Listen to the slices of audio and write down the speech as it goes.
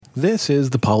This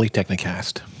is the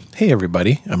Polytechnicast. Hey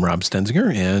everybody, I'm Rob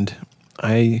Stenzinger, and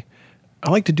I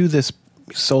like to do this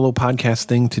solo podcast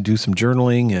thing to do some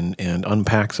journaling and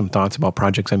unpack some thoughts about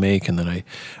projects I make, and then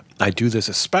I do this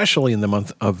especially in the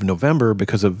month of November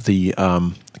because of the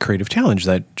creative challenge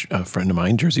that a friend of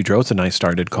mine, Jersey Droz, and I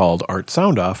started called Art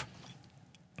Sound Off.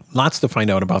 Lots to find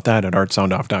out about that at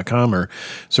artsoundoff.com or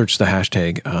search the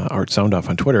hashtag artsoundoff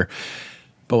on Twitter.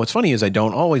 But what's funny is I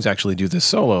don't always actually do this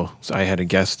solo. So I had a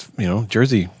guest,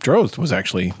 Jersey Droz was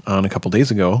actually on a couple days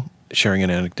ago sharing an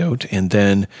anecdote. And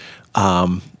then,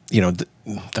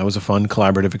 that was a fun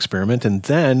collaborative experiment. And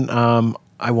then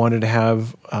I wanted to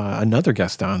have another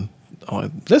guest on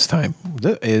this time.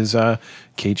 This is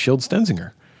Kate Schild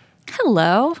Stenzinger.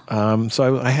 Hello.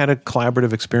 So I had a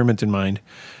collaborative experiment in mind.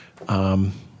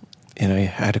 And I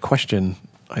had a question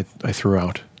I threw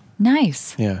out.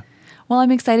 Nice. Yeah. Well,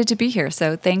 I'm excited to be here,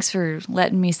 so thanks for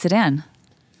letting me sit in.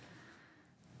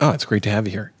 Oh, it's great to have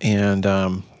you here. And,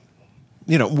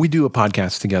 we do a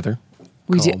podcast together.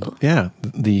 We do? Yeah.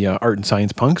 The Art and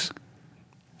Science Punks.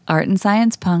 Art and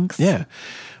Science Punks. Yeah.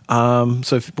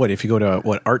 So if you go to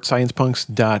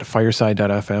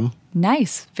artsciencepunks.fireside.fm.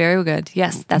 Nice. Very good.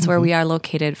 Yes, that's where we are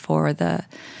located for the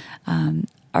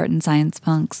Art and Science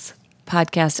Punks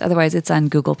podcast. Otherwise, it's on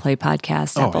Google Play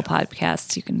Podcasts, Apple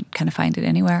Podcasts. You can kind of find it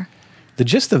anywhere. The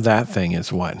gist of that thing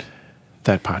is what?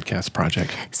 That podcast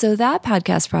project. So that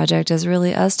podcast project is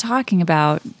really us talking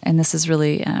about, and this is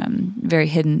really very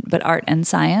hidden, but art and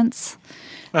science.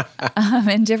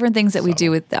 And different things that we do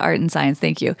with the art and science.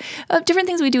 Thank you. Different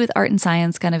things we do with art and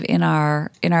science kind of in our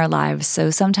lives.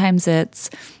 So sometimes it's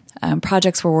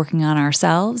projects we're working on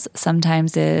ourselves.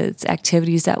 Sometimes it's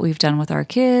activities that we've done with our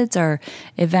kids or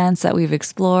events that we've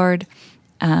explored.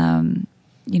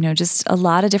 Just a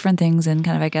lot of different things in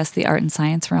kind of, I guess, the art and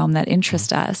science realm that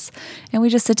interest us. And we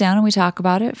just sit down and we talk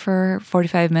about it for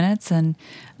 45 minutes and,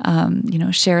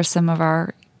 share some of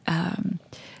our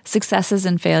successes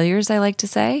and failures, I like to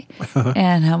say.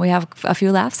 And we have a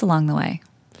few laughs along the way.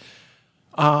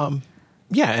 Yeah,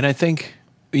 and I think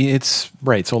it's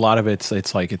right. So a lot of it's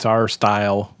our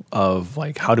style of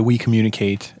like, how do we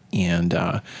communicate?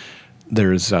 And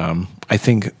there's I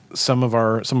think some of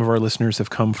our listeners have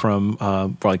come from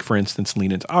for instance,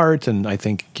 Lean Into Art, and I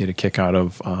think get a kick out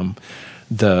of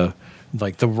the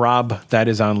Rob that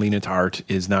is on Lean Into Art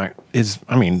is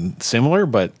similar,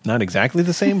 but not exactly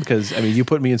the same because you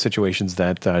put me in situations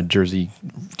that Jersey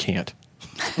can't.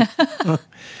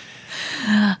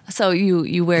 So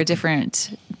you wear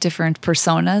different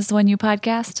personas when you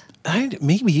podcast?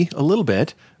 Maybe a little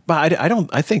bit, but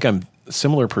I think I'm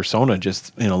similar persona,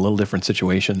 just in a little different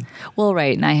situation. Well,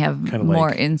 right, and I have kind of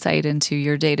more insight into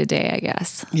your day to day, I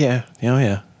guess. Yeah.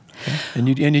 And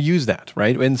you use that,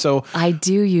 right? And so I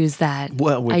do use that.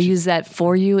 Well, I use that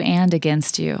for you and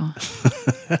against you.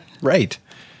 Right.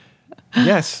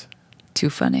 Yes. Too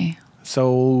funny.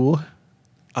 So,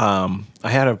 I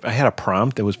had a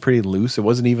prompt that was pretty loose. It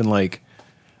wasn't even like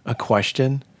a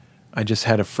question. I just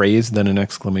had a phrase, then an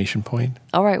exclamation point.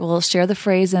 All right. Well, share the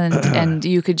phrase, and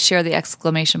you could share the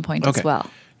exclamation point as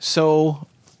well. So,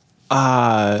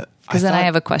 because then I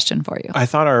have a question for you. I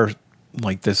thought our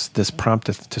this prompt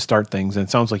to start things, and it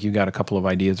sounds like you got a couple of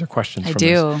ideas or questions. I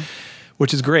do. This,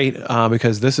 which is great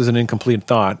because this is an incomplete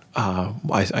thought.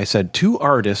 I said two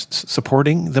artists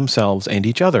supporting themselves and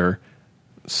each other.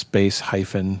 Space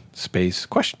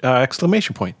question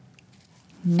exclamation point.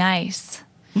 Nice.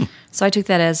 So I took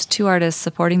that as two artists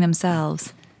supporting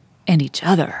themselves and each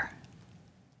other.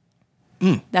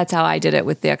 That's how I did it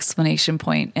with the exclamation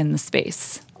point and the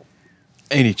space.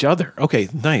 And each other. Okay,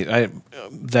 nice.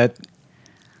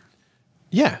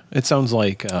 It sounds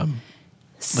like a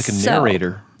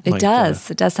narrator. It does.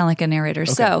 It does sound like a narrator.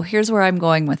 Okay. So here's where I'm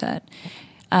going with it.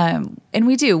 And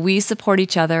we support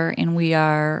each other, and we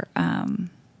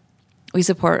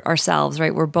support ourselves,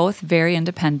 right? We're both very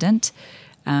independent.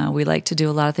 We like to do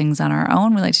a lot of things on our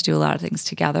own. We like to do a lot of things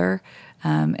together.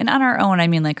 And on our own, I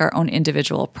mean like our own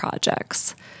individual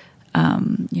projects.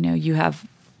 You have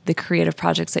the creative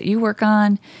projects that you work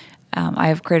on. I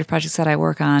have creative projects that I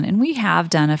work on. And we have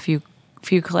done a few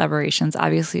collaborations.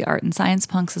 Obviously, Art and Science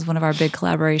Punks is one of our big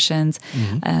collaborations.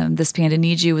 Mm-hmm. This Panda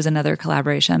Needs You was another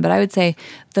collaboration. But I would say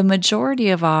the majority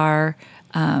of our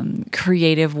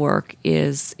creative work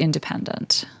is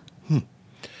independent.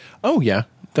 Oh, yeah,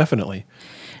 definitely.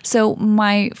 So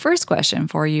my first question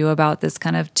for you about this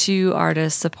kind of two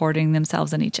artists supporting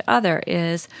themselves and each other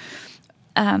is,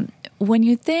 when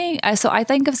you think, so I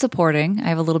think of supporting, I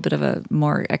have a little bit of a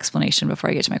more explanation before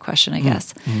I get to my question, I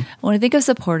guess. Mm-hmm. When I think of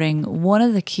supporting, one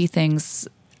of the key things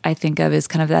I think of is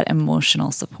kind of that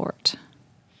emotional support.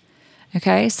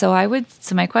 Okay. So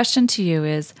my question to you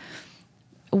is,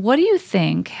 what do you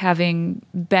think, having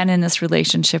been in this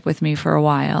relationship with me for a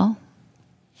while?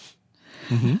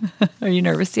 Mm-hmm. Are you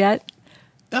nervous yet?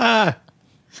 That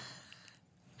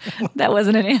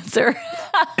wasn't an answer.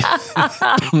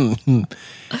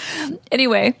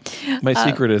 Anyway. My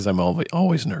secret is I'm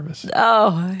always nervous.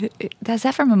 Oh, is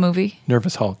that from a movie?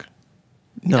 Nervous Hulk.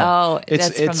 No. Oh,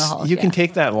 that's from the Hulk. You can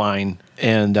take that line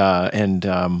and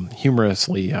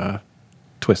humorously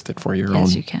twist it for your own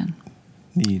Yes, you can.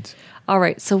 needs. All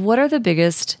right. So what are the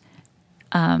biggest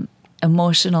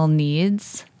emotional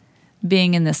needs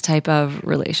being in this type of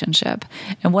relationship?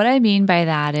 And what I mean by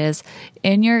that is,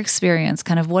 in your experience,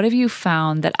 kind of what have you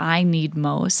found that I need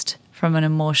most from an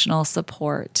emotional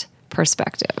support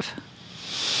perspective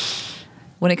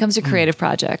when it comes to creative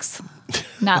projects?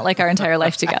 Not like our entire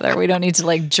life together. We don't need to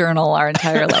like journal our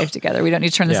entire life together. We don't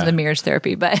need to turn this into marriage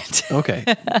therapy, but okay.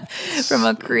 From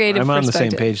a creative perspective. I'm on the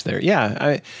same page there.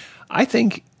 Yeah. I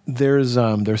think there's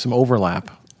some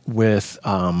overlap with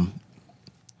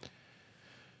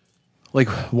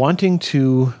like wanting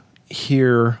to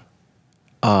hear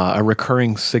a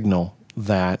recurring signal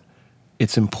that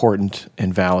it's important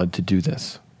and valid to do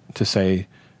this, to say,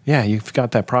 yeah, you've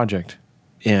got that project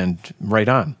and right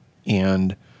on.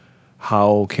 And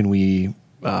how can we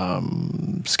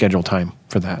schedule time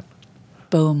for that?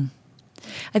 Boom.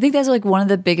 I think that's like one of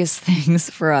the biggest things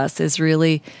for us is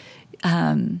really,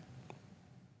 and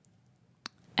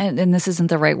this isn't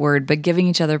the right word, but giving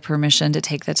each other permission to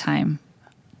take the time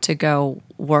to go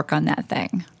work on that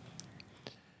thing.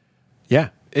 Yeah,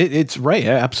 it's right.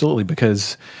 Yeah, absolutely.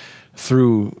 Because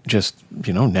through just,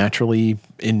 naturally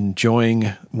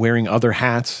enjoying wearing other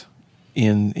hats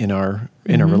in our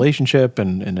relationship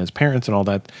and as parents and all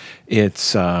that,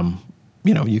 it's,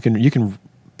 you can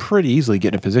pretty easily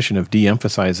get in a position of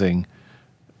de-emphasizing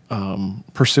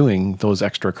pursuing those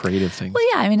extra creative things. Well,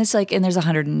 yeah, I mean, it's like, and there's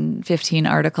 115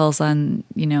 articles on,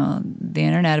 the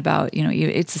internet about,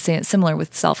 it's similar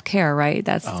with self-care, right?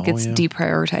 That gets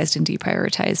deprioritized and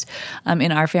deprioritized.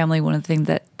 In our family, one of the things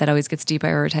that always gets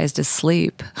deprioritized is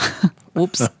sleep.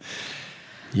 Whoops.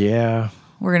 Yeah.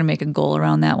 We're going to make a goal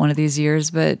around that one of these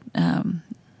years, but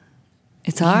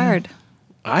it's hard.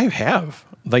 I have.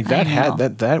 Like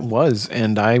that was,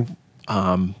 and I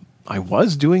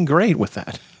was doing great with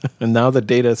that. And now the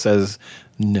data says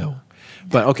no.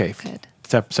 But okay, good.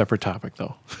 Separate topic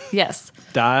though. Yes.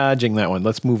 Dodging that one.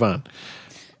 Let's move on.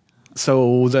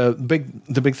 So the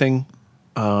big thing,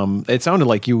 it sounded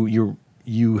like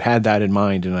you had that in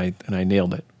mind, and I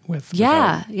nailed it with.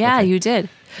 Yeah, okay. You did.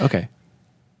 Okay.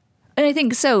 And I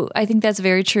think that's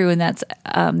very true, and that's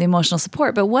the emotional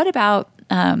support. But what about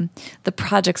the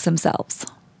projects themselves?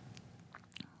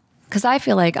 Because I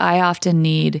feel like I often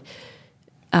need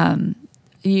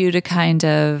you to kind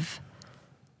of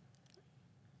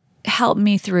help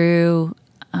me through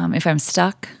if I'm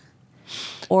stuck,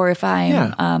 or if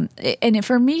I'm and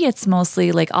for me it's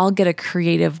mostly like I'll get a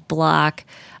creative block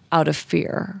out of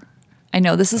fear. I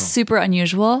know this is super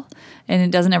unusual and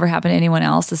it doesn't ever happen to anyone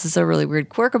else. This is a really weird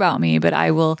quirk about me, but I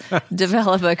will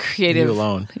develop a creative. You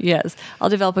alone. Yes, I'll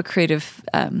develop a creative.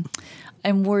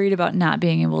 I'm worried about not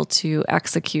being able to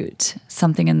execute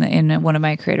something in one of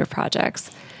my creative projects.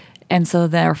 And so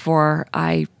therefore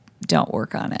I don't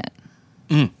work on it.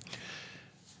 Mm.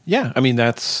 Yeah. I mean,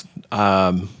 that's,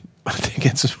 I think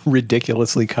it's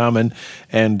ridiculously common.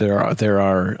 And there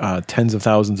are tens of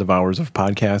thousands of hours of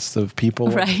podcasts of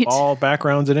people of all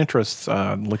backgrounds and interests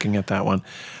looking at that one.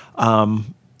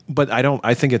 But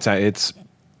I think it's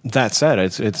that said,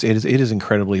 it is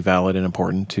incredibly valid and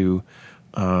important to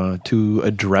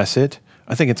address it.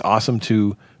 I think it's awesome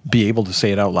to be able to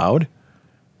say it out loud.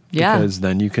 Yeah. Because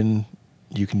then you can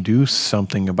do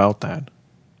something about that.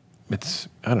 It's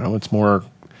more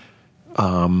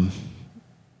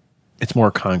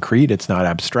concrete. It's not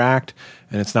abstract,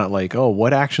 and it's not like, oh,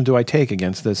 what action do I take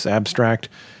against this abstract,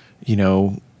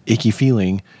 icky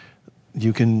feeling?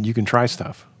 You can try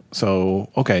stuff. So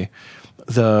okay,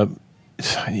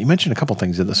 you mentioned a couple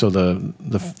things. So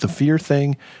the fear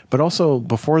thing, but also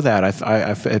before that,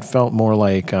 it felt more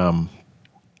like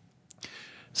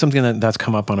something that's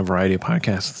come up on a variety of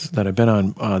podcasts that I've been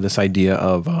on. This idea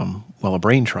of a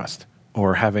brain trust,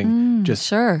 or having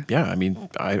sure. Yeah, I mean,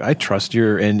 I trust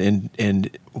your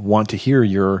and want to hear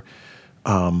your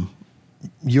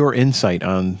insight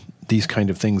on these kind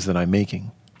of things that I'm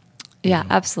making. Yeah,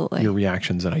 absolutely. Your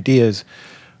reactions and ideas,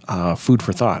 food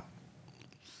for thought.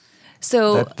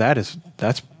 So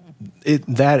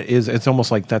it's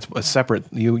almost like that's a separate.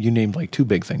 You named like two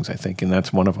big things, I think, and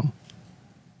that's one of them.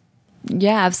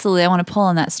 Yeah, absolutely. I want to pull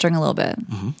on that string a little bit.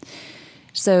 Mm-hmm.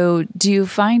 So do you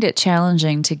find it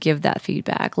challenging to give that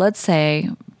feedback? Let's say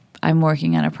I'm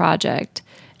working on a project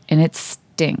and it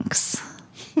stinks.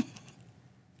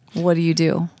 What do you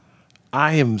do?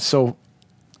 I am so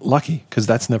lucky because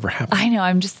that's never happened. I know.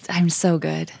 I'm so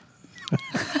good.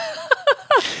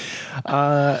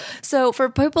 So for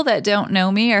people that don't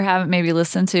know me or haven't maybe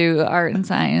listened to Art and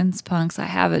Science Punks, I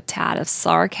have a tad of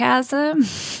sarcasm.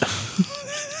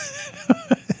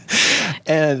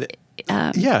 And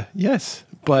yes.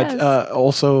 But Yes.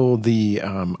 also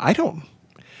I don't,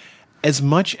 as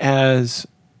much as,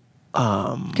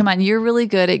 Come on, you're really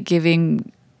good at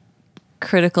giving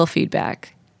critical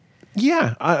feedback.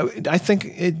 yeah, I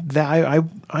think that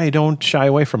I don't shy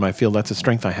away from it. I feel that's a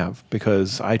strength I have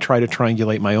because I try to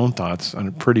triangulate my own thoughts on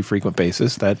a pretty frequent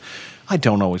basis that I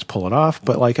don't always pull it off,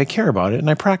 but like I care about it and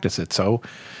I practice it. So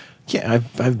yeah,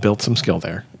 I've built some skill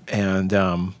there.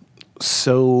 And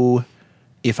so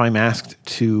if I'm asked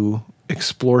to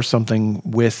explore something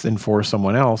with and for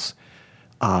someone else,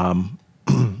 I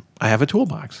have a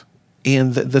toolbox.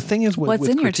 And the thing is, What's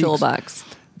in your critiques, toolbox?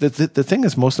 The thing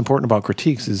that's most important about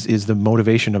critiques is the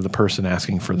motivation of the person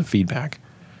asking for the feedback.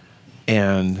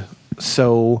 And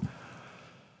so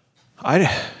I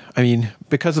mean,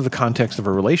 because of the context of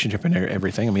a relationship and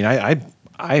everything, I mean,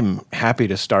 I'm happy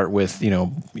to start with,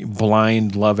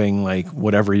 blind loving, like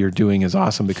whatever you're doing is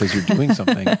awesome because you're doing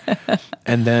something.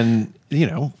 And then,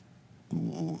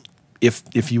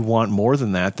 if you want more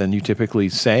than that, then you typically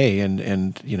say,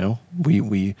 and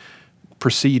we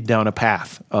proceed down a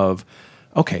path of,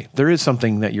 okay, there is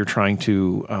something that you're trying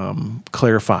to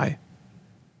clarify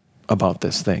about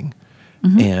this thing,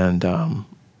 and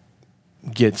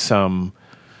get some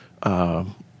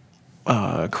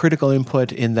critical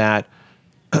input in that,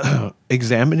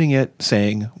 examining it,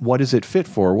 saying, what is it fit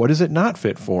for? What is it not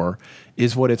fit for?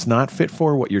 Is what it's not fit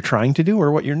for what you're trying to do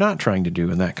or what you're not trying to do,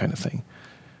 and that kind of thing.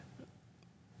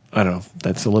 I don't know.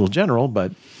 That's a little general,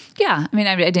 but... Yeah. I mean,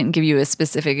 I didn't give you a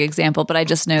specific example, but I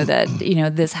just know that,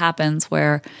 this happens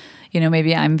where,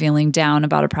 maybe I'm feeling down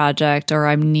about a project or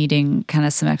I'm needing kind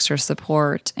of some extra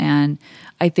support. And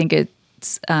I think it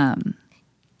can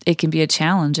be a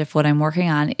challenge if what I'm working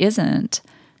on isn't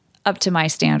up to my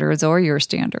standards or your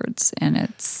standards. And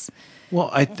it's...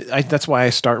 Well, I that's why I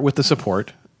start with the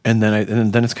support, and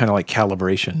then it's kind of like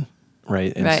calibration,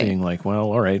 right? And seeing like,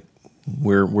 well, all right,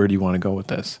 where do you want to go with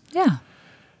this? Yeah.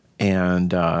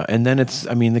 And then it's,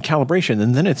 I mean, the calibration,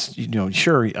 and then it's,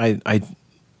 sure, I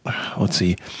let's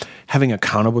see, having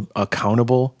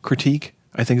accountable critique,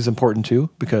 I think is important too,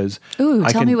 because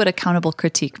tell me what accountable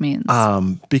critique means.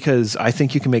 Because I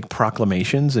think you can make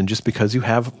proclamations, and just because you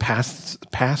have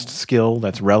past skill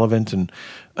that's relevant and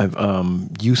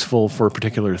useful for a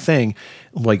particular thing,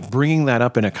 like bringing that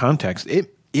up in a context,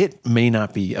 it may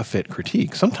not be a fit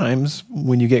critique. Sometimes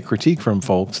when you get critique from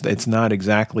folks, it's not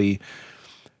exactly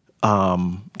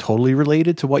totally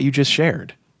related to what you just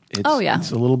shared.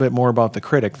 It's a little bit more about the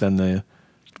critic than the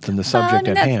subject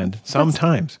at hand.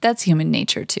 Sometimes that's human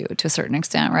nature too, to a certain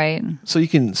extent, right? So you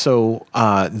can. So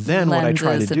then what I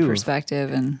try to do,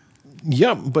 perspective, and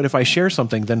But if I share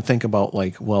something, then think about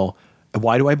like, well,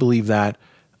 why do I believe that?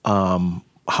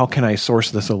 How can I source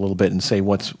this a little bit and say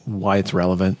why it's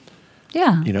relevant?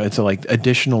 Yeah, it's like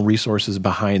additional resources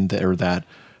behind that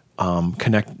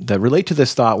connect that relate to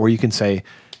this thought, where you can say,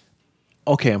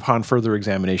 okay, upon further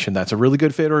examination, that's a really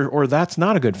good fit, or that's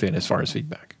not a good fit as far as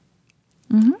feedback.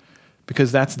 Mm-hmm.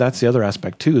 Because that's the other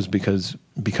aspect too, is because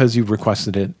you've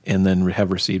requested it and then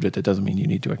have received it, that doesn't mean you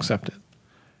need to accept it.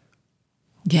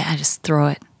 Yeah, just throw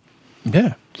it.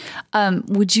 Yeah.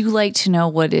 Would you like to know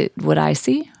what I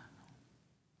see?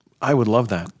 I would love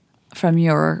that. From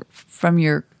your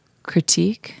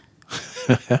critique.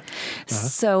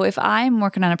 So if I'm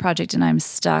working on a project and I'm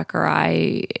stuck, or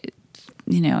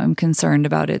I'm concerned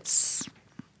about its,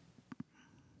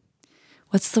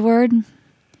 what's the word?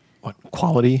 What,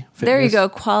 quality? Fitness? There you go,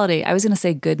 quality. I was going to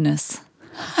say goodness.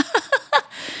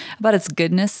 About its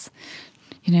goodness.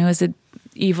 Is it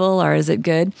evil or is it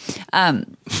good?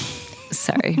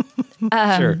 Sorry.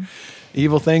 Sure.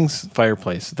 Evil things,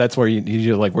 fireplace. That's where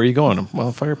you're like, where are you going?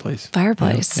 Well, fireplace.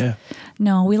 Fireplace. Yeah.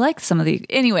 No, we like some of the...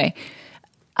 Anyway,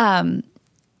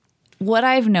 what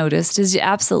I've noticed is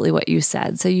absolutely what you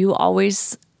said. So you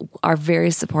always are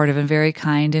very supportive and very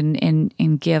kind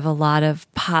and give a lot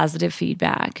of positive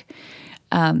feedback.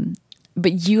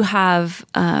 But you have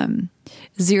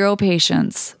zero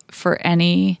patience for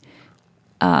any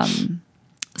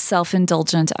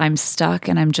self-indulgent, I'm stuck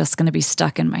and I'm just going to be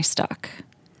stuck in my stuck.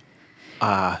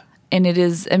 And it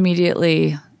is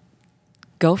immediately,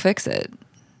 go fix it.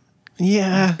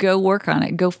 Yeah. Go work on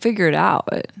it. Go figure it out.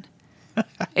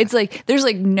 It's like, there's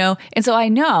like no, and so I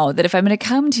know that if I'm going to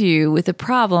come to you with a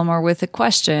problem or with a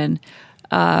question,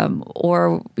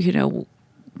 or,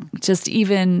 just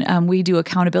even we do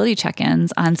accountability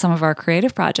check-ins on some of our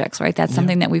creative projects, right? That's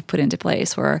something that we've put into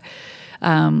place where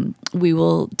we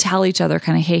will tell each other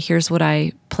kind of, hey, here's what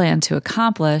I plan to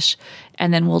accomplish.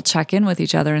 And then we'll check in with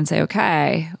each other and say,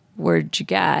 okay, where'd you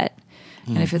get?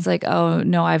 And if it's like, oh,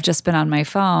 no, I've just been on my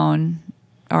phone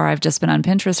or I've just been on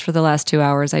Pinterest for the last 2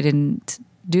 hours, I didn't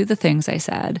do the things I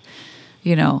said,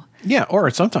 Yeah, or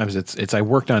sometimes it's I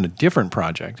worked on a different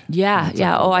project. Yeah, It's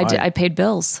yeah. like, I paid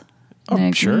bills. Oh,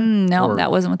 Like, sure. no, Or-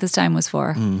 that wasn't what this time was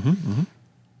for.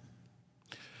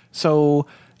 So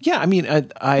yeah, I mean,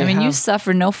 I You have-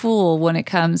 suffer no fool when it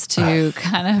comes to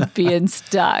kind of being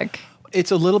stuck. it's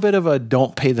a little bit of a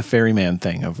don't pay the ferryman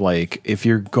thing of like if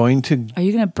you're going to Are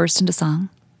you going to burst into song?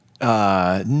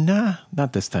 nah,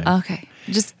 not this time. Okay,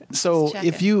 just So check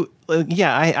if it. you,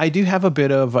 I do have a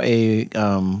bit of a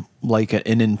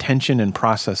an intention and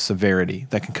process severity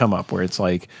that can come up where it's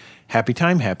like happy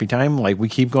time, like we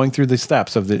keep going through the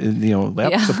steps of the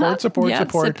Yeah. support, Yeah,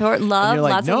 support, support, And love, you're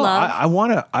like, lots of no, love. I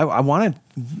want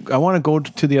to go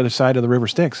to the other side of the river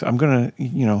Styx. I'm gonna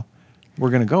we're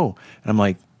gonna go, and I'm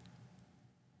like.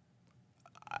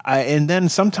 And then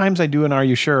sometimes I do an "Are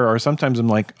you sure?" or sometimes I'm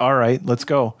like, "All right, let's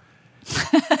go."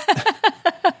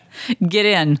 get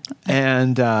in.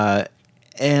 And I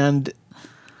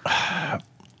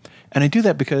do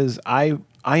that because I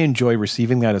enjoy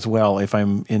receiving that as well if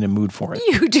I'm in a mood for it.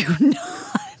 You do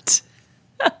not.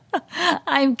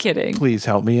 I'm kidding. Please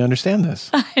help me understand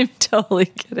this. I'm totally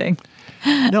kidding.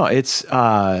 No, it's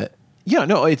but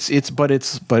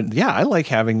I like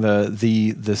having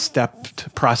the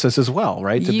stepped process as well,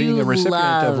 right? To being a recipient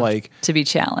love of like to be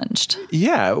challenged.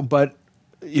 yeah, but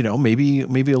maybe a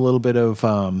little bit of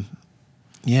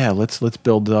let's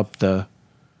build up the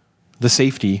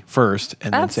safety first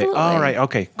and then Absolutely. say, all right,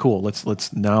 okay, cool.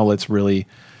 Let's really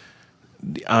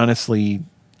honestly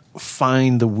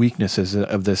find the weaknesses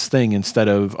of this thing instead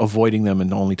of avoiding them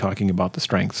and only talking about the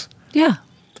strengths. Yeah.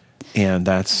 And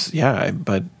that's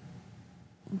but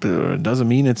it doesn't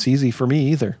mean it's easy for me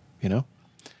either,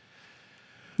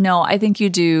 No, I think you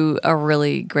do a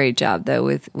really great job though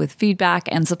with feedback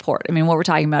and support. I mean, what we're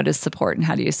talking about is support, and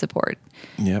how do you support?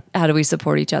 Yep. How do we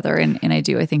support each other? And I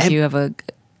think you have a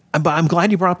But I'm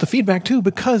glad you brought up the feedback too,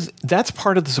 because that's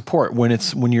part of the support when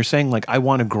you're saying like, I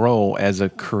want to grow as a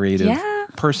creative Yeah.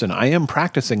 person. I am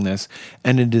practicing this,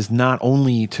 and it is not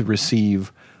only to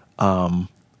receive,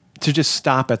 to just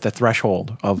stop at the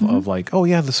threshold of like, oh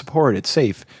yeah, the support, it's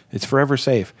safe. It's forever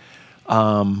safe.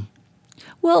 well,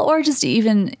 or just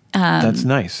even That's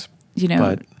nice.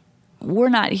 But we're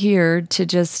not here to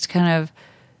just kind of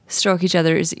stroke each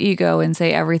other's ego and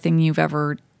say everything you've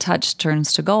ever touched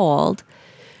turns to gold.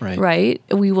 Right?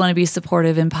 We want to be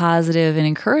supportive and positive and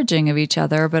encouraging of each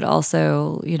other, but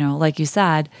also, like you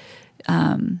said,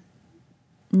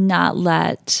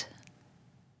 not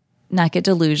get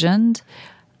delusioned,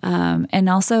 and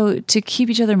also to keep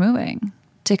each other moving,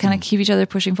 to kind of keep each other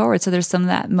pushing forward. So there's some of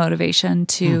that motivation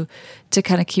to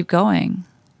kind of keep going.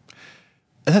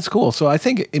 That's cool. So I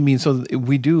think, so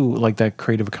we do like that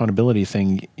creative accountability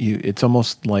thing. It's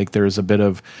almost like there's a bit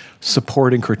of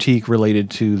support and critique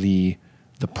related to the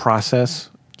process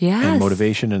Yes. and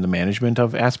motivation and the management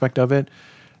of aspect of it.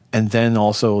 And then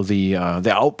also the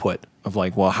output of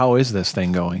like, well, how is this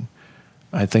thing going?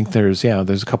 I think there's a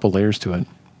couple layers to it.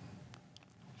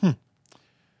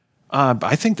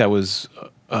 I think that was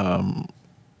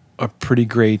a pretty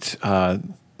great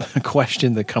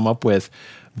question to come up with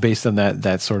based on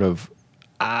that sort of,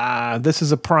 this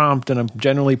is a prompt and I'm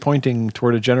generally pointing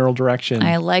toward a general direction.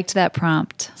 I liked that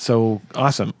prompt, So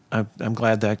awesome. I'm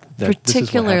glad that this is what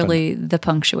particularly the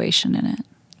punctuation in it.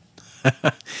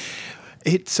 happened.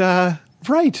 It's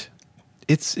right.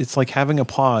 It's like having a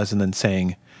pause and then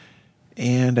saying,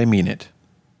 and I mean it.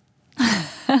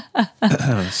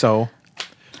 So,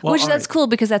 well, Which all that's right. cool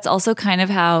because that's also kind of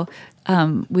how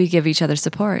we give each other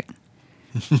support.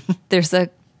 There's a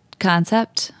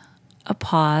concept, a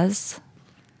pause,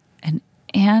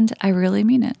 and I really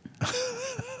mean it.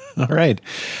 All right.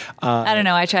 I don't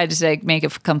know. I tried to make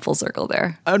it come full circle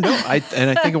there. Oh no, I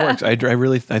think it works. I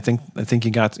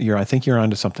think you're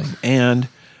onto something, and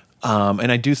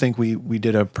I do think we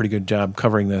did a pretty good job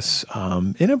covering this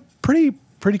in a pretty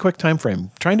quick time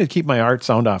frame. Trying to keep my art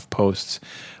sound off posts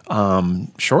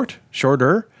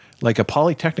shorter, like a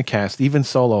Polytechnicast, even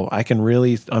solo. I can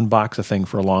really unbox a thing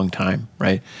for a long time,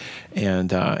 right?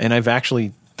 And I've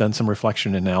actually done some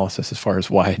reflection analysis as far as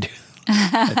why I do.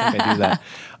 I think I do that.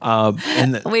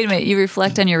 Wait a minute. You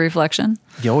reflect on your reflection?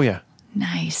 Oh yeah.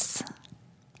 Nice.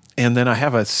 And then I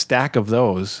have a stack of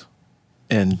those,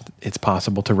 and it's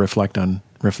possible to reflect on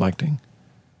reflecting.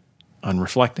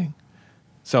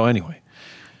 So anyway,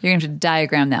 You're going to have to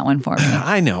diagram that one for me.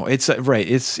 I know it's right.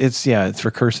 It's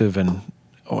recursive, and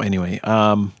anyway,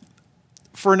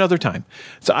 for another time.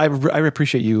 So I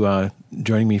appreciate you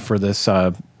joining me for this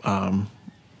collaborative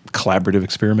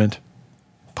experiment,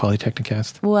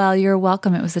 Polytechnicast. Well, you're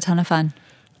welcome. It was a ton of fun.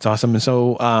 It's awesome. And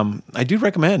so I do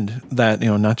recommend that,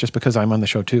 not just because I'm on the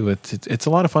show too, it's a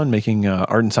lot of fun making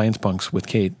art and science punks with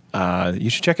Kate.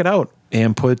 You should check it out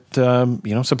and put,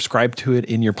 subscribe to it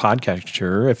in your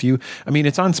podcatcher.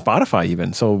 It's on Spotify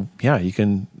even. So yeah, you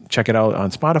can check it out on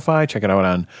Spotify, check it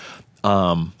out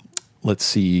on, let's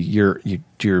see,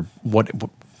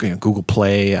 Google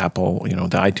Play, Apple, the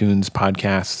iTunes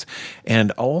podcasts,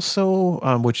 and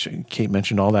also, which Kate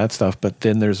mentioned all that stuff, but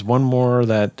then there's one more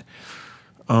that,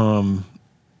 oh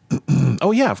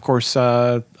yeah, of course.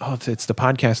 It's the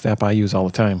podcast app I use all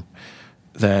the time.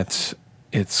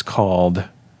 It's called,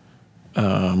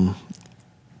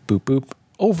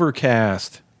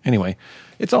 Overcast. Anyway,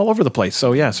 it's all over the place.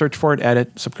 So yeah, search for it, add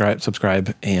it,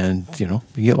 subscribe, and you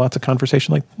get lots of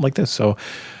conversation like this. So,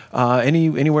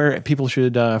 anywhere people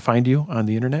should find you on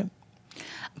the internet.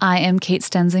 I am Kate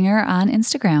Stenzinger on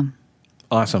Instagram.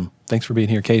 Awesome. Thanks for being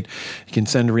here, Kate. You can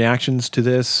send reactions to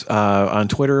this on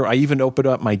Twitter. I even opened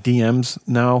up my DMs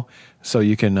now, so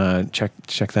you can check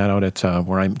that out at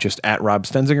where I'm just at Rob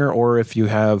Stenzinger. Or if you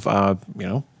have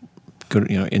good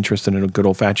interest in a good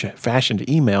old fashioned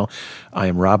email, I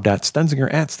am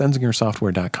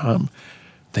rob.stenzinger@stenzingersoftware.com.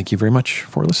 Thank you very much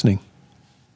for listening.